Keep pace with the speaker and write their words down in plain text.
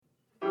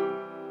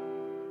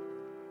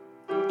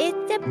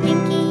It's a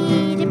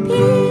Pinky the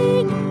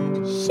Pig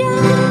show.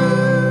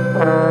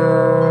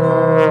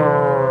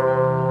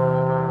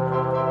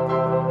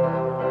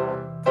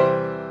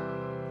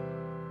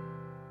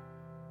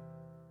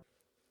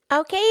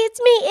 Okay, it's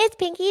me. It's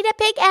Pinky the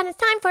Pig, and it's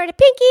time for the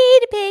Pinky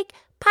the Pig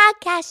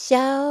podcast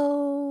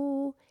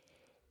show.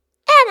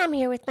 And I'm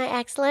here with my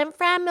excellent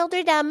friend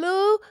Mildred the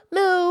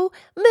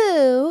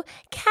Moo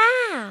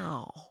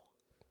Cow.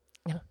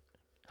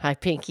 Hi,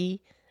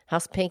 Pinky.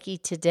 How's Pinky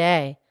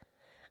today?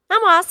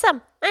 I'm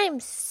awesome.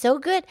 I'm so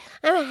good.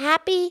 I'm a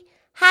happy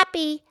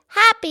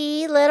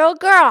little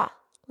girl.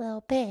 Little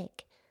pig.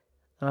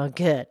 Oh,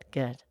 good.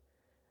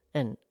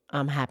 And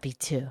I'm happy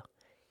too.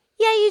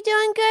 Yeah, you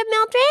doing good,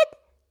 Mildred?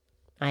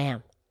 I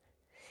am.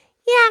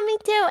 Yeah, me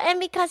too. And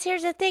because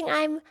here's the thing,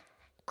 I'm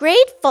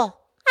grateful.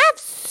 I have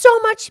so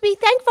much to be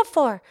thankful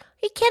for. Are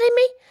you kidding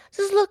me?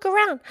 Just look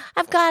around.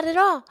 I've got it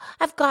all.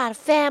 I've got a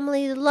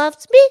family that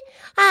loves me.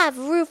 I have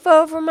a roof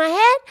over my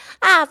head.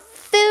 I have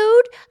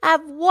food. I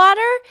have water.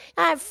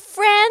 I have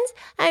friends.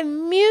 I have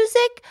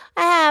music.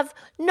 I have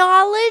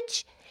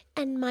knowledge.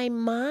 And my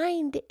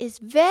mind is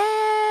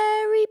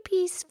very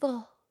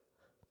peaceful.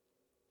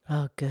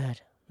 Oh,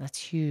 good. That's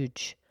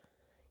huge.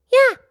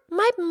 Yeah,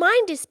 my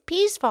mind is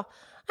peaceful.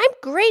 I'm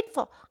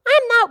grateful.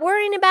 I'm not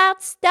worrying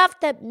about stuff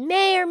that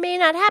may or may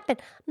not happen.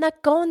 I'm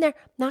not going there.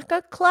 I'm not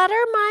going to clutter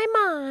my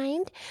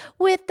mind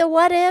with the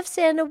what ifs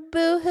and the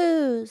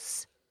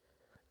boo-hoos.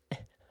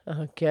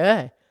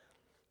 Okay.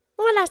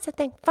 Well, that's the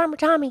thing. Farmer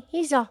Tommy,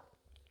 he's all.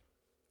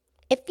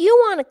 If you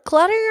want to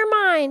clutter your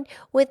mind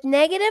with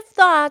negative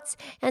thoughts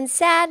and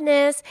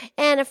sadness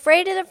and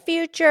afraid of the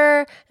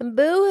future and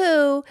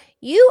boo-hoo,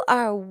 you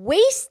are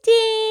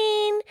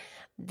wasting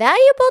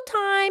valuable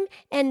time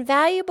and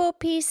valuable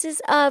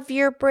pieces of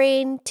your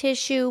brain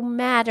tissue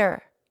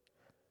matter.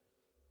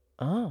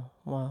 Oh,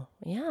 well,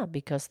 yeah,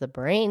 because the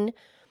brain,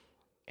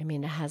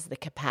 it has the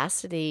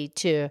capacity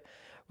to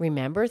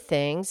remember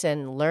things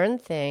and learn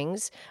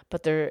things,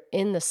 but they're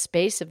in the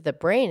space of the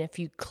brain. If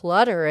you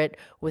clutter it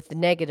with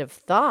negative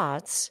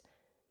thoughts,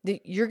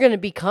 you're going to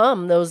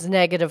become those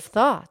negative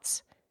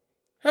thoughts.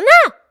 I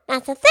know,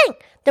 that's the thing.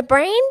 The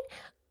brain,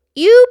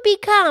 you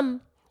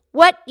become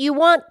what you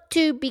want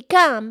to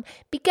become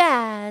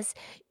because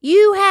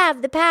you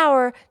have the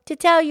power to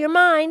tell your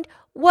mind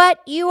what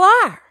you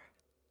are.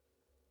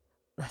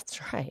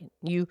 That's right.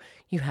 You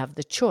have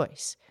the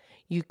choice.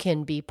 You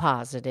can be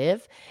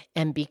positive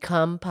and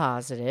become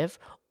positive,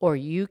 or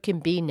you can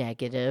be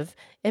negative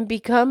and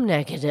become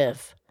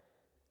negative.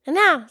 And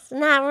now it's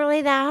not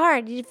really that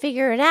hard. You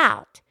figure it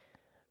out.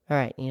 All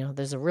right.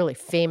 There's a really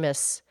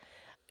famous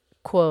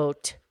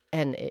quote,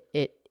 and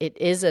it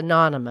is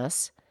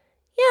anonymous.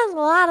 Yeah, there's a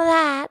lot of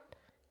that.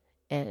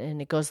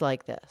 And it goes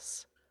like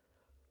this.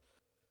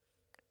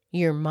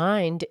 Your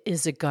mind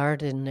is a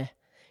garden.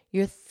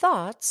 Your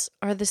thoughts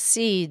are the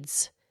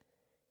seeds.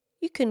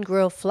 You can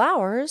grow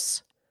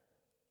flowers,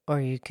 or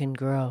you can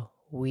grow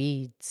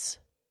weeds.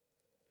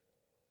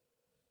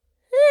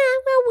 Yeah,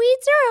 well,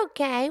 weeds are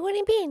okay. What do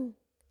you mean?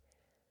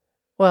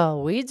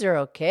 Well, weeds are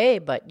okay,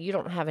 but you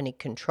don't have any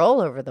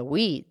control over the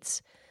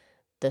weeds.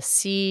 The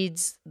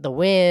seeds, the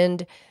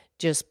wind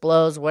just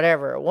blows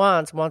whatever it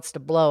wants to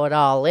blow it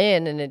all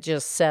in, and it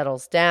just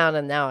settles down,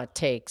 and now it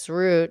takes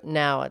root,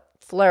 now it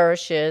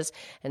flourishes,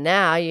 and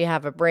now you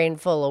have a brain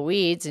full of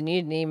weeds, and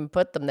you didn't even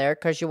put them there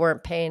because you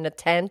weren't paying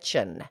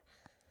attention.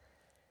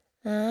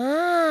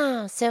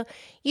 Ah, so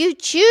you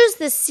choose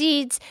the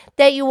seeds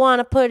that you want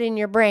to put in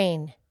your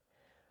brain.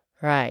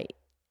 Right.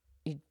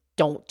 You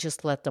don't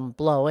just let them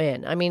blow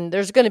in.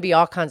 There's going to be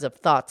all kinds of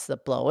thoughts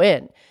that blow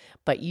in,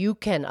 but you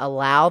can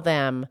allow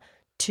them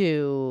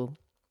to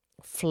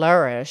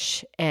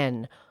flourish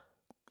and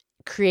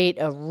create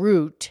a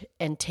root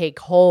and take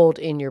hold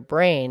in your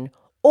brain,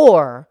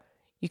 or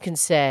you can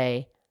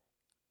say,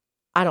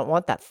 I don't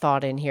want that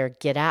thought in here,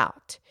 get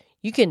out.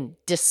 You can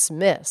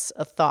dismiss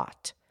a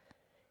thought.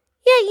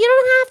 Yeah, you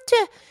don't have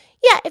to.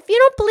 Yeah, if you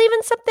don't believe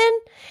in something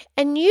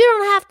and you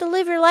don't have to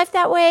live your life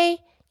that way,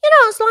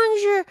 as long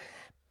as you're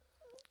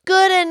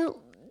good and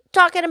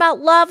talking about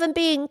love and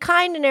being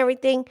kind and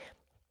everything,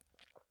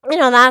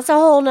 that's a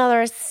whole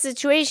nother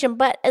situation.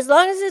 But as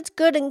long as it's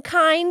good and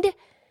kind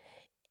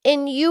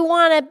and you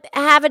want to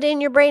have it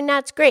in your brain,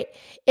 that's great.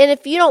 And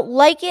if you don't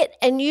like it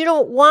and you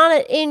don't want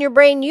it in your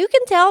brain, you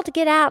can tell it to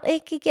get out.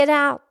 It can get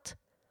out.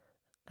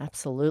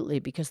 Absolutely,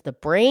 because the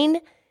brain,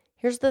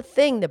 here's the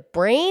thing, the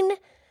brain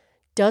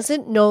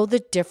doesn't know the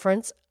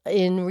difference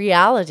in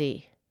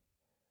reality.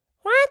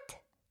 What?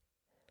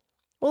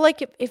 Well,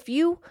 like if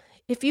you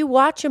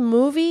watch a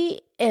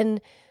movie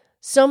and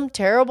some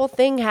terrible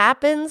thing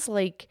happens,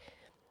 like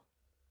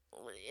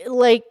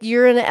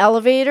you're in an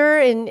elevator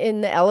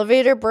and the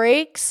elevator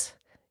breaks,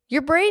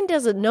 your brain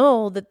doesn't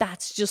know that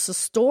that's just a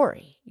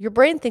story. Your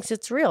brain thinks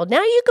it's real.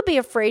 Now you could be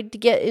afraid to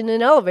get in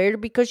an elevator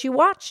because you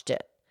watched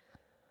it.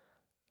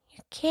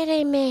 You're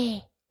kidding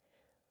me.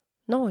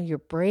 No, your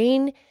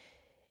brain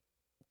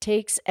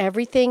takes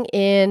everything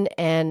in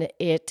and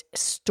it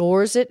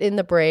stores it in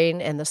the brain,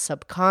 and the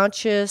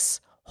subconscious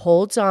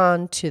holds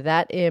on to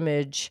that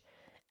image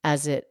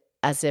as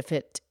if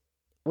it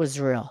was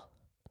real.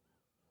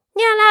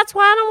 Yeah, that's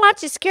why I don't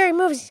watch the scary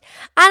movies.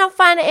 I don't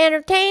find it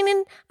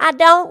entertaining. I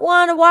don't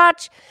want to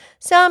watch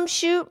some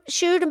shoot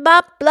 'em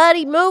up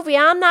bloody movie.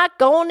 I'm not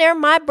going there.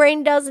 My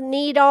brain doesn't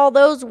need all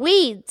those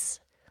weeds.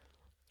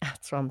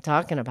 That's what I'm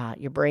talking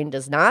about. Your brain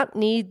does not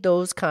need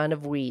those kind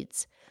of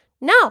weeds.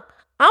 No,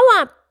 I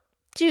want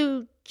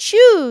to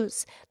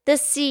choose the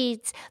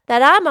seeds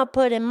that I'm going to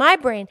put in my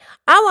brain.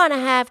 I want to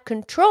have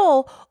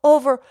control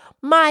over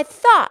my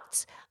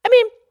thoughts. I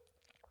mean,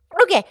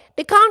 okay,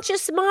 the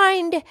conscious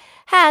mind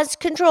has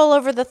control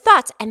over the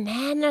thoughts, and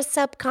then the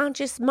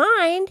subconscious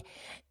mind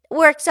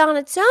works on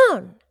its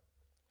own.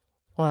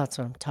 Well, that's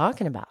what I'm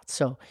talking about.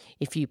 So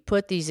if you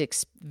put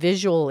these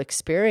visual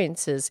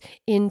experiences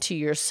into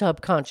your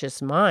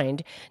subconscious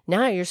mind,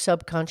 now your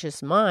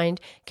subconscious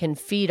mind can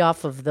feed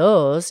off of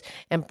those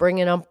and bring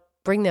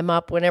them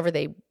up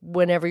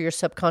whenever your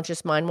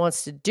subconscious mind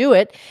wants to do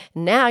it.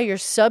 Now you're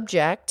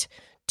subject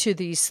to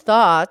these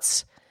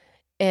thoughts,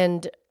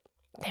 and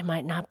they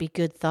might not be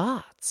good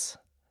thoughts.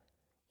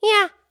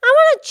 Yeah, I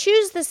want to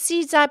choose the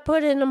seeds I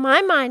put into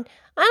my mind.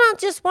 I don't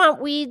just want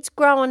weeds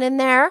growing in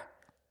there.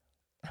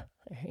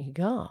 There you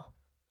go.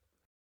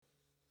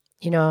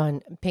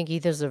 And Pinky,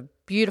 there's a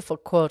beautiful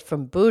quote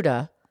from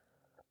Buddha.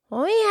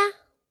 Oh, yeah,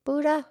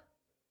 Buddha.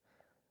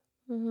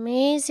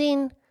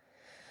 Amazing.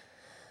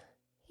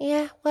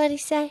 Yeah, what'd he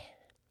say?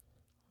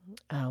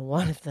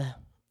 One of the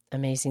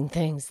amazing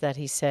things that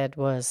he said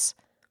was,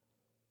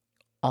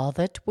 all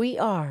that we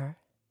are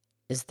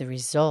is the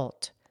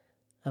result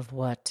of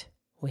what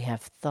we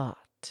have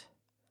thought.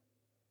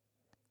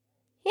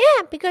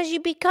 Yeah, because you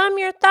become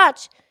your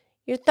thoughts.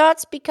 Your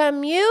thoughts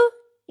become you.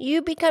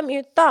 You become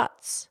your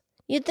thoughts.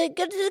 It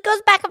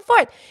goes back and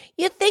forth.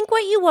 You think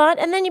what you want,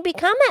 and then you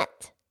become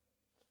it.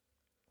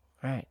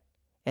 Right.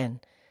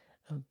 And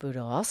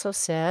Buddha also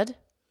said,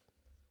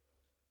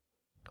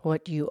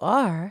 what you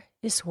are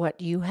is what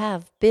you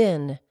have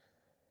been.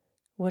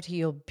 What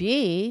you'll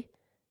be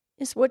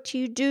is what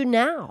you do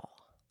now.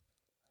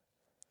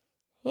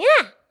 Yeah,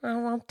 that's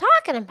what I'm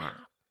talking about.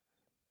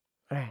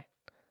 Right.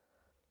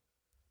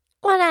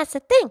 Well, that's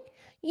the thing.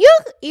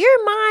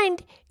 Your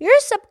mind, your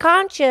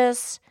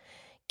subconscious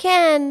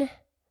can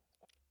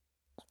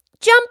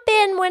jump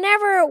in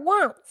whenever it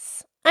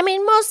wants. I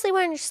mean, mostly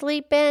when you're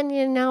sleeping,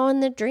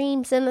 and the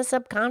dreams and the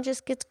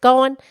subconscious gets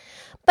going.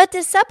 But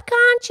the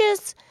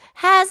subconscious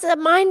has a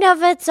mind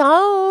of its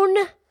own.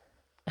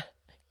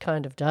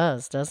 Kind of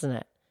does, doesn't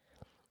it?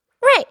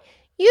 Right.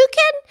 You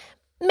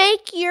can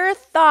make your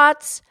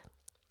thoughts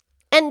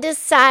and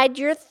decide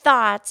your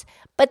thoughts,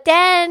 but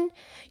then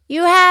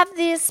you have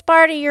this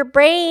part of your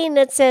brain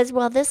that says,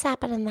 well, this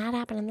happened and that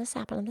happened and this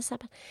happened and this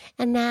happened.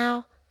 And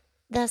now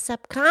the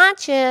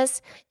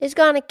subconscious is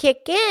going to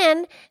kick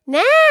in.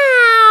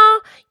 Now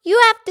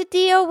you have to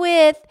deal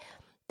with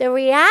the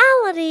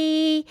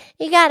reality.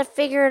 You got to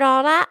figure it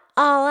all out.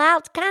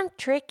 It's kind of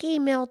tricky,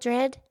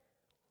 Mildred.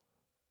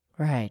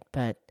 Right,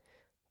 but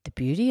the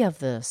beauty of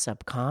the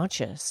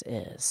subconscious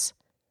is...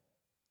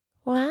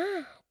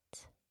 What?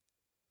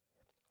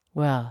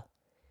 Well,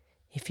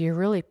 if you're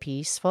really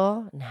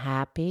peaceful and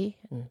happy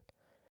and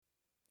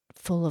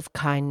full of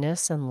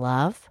kindness and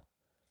love...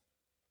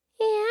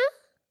 Yeah?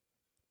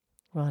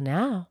 Well,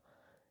 now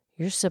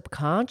your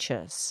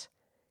subconscious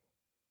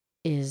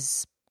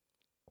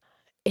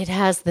it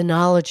has the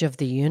knowledge of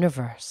the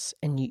universe,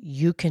 and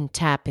you can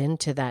tap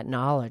into that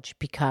knowledge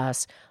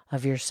because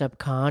of your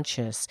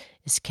subconscious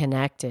is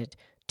connected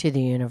to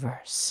the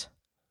universe.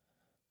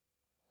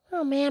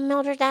 Oh, man,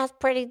 Mildred, that's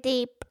pretty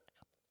deep.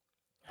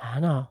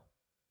 I know,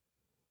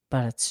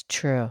 but it's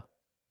true.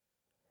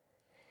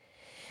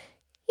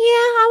 Yeah,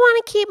 I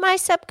want to keep my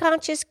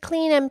subconscious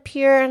clean and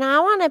pure, and I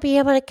want to be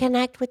able to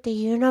connect with the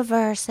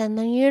universe and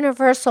the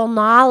universal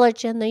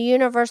knowledge and the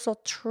universal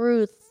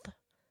truth.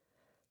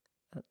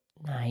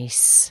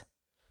 Nice.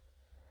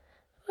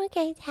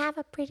 Okay, have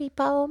a pretty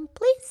poem,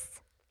 please.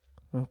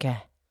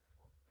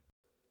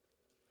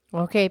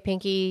 Okay,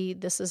 Pinky,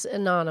 this is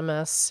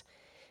anonymous,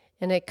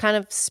 and it kind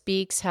of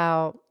speaks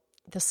how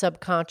the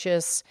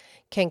subconscious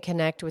can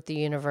connect with the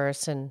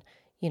universe and,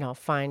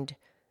 find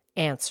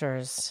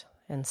answers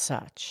and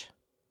such.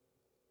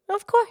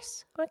 Of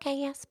course. Okay,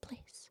 yes,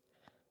 please.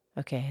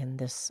 Okay, and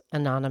this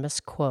anonymous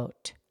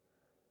quote.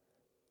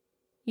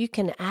 You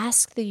can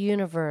ask the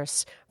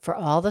universe for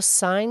all the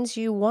signs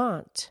you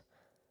want,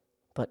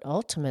 but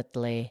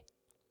ultimately,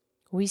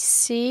 we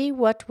see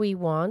what we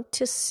want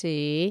to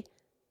see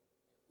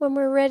when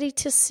we're ready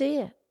to see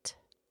it.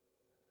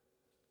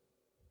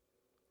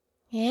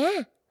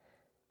 Yeah.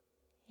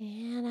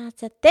 Yeah,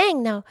 that's a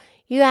thing. Now,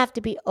 you have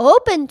to be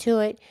open to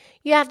it.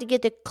 You have to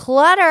get the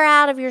clutter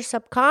out of your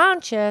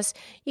subconscious.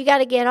 You got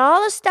to get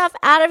all the stuff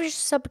out of your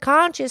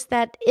subconscious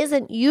that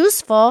isn't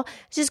useful,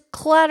 just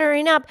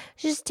cluttering up,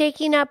 just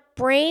taking up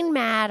brain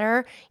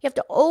matter. You have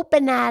to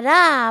open that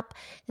up.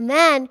 And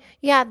then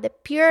you have the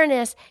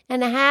pureness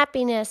and the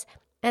happiness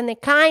and the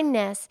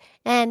kindness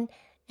and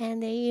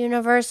the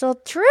universal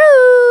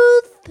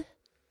truth.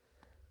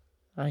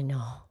 I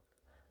know.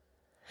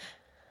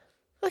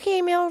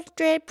 Okay,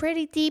 Mildred,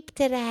 pretty deep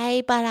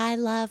today, but I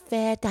love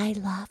it. I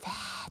love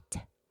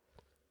it.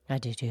 I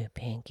do too,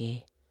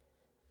 Pinky.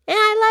 And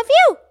I love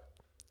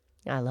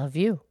you. I love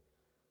you.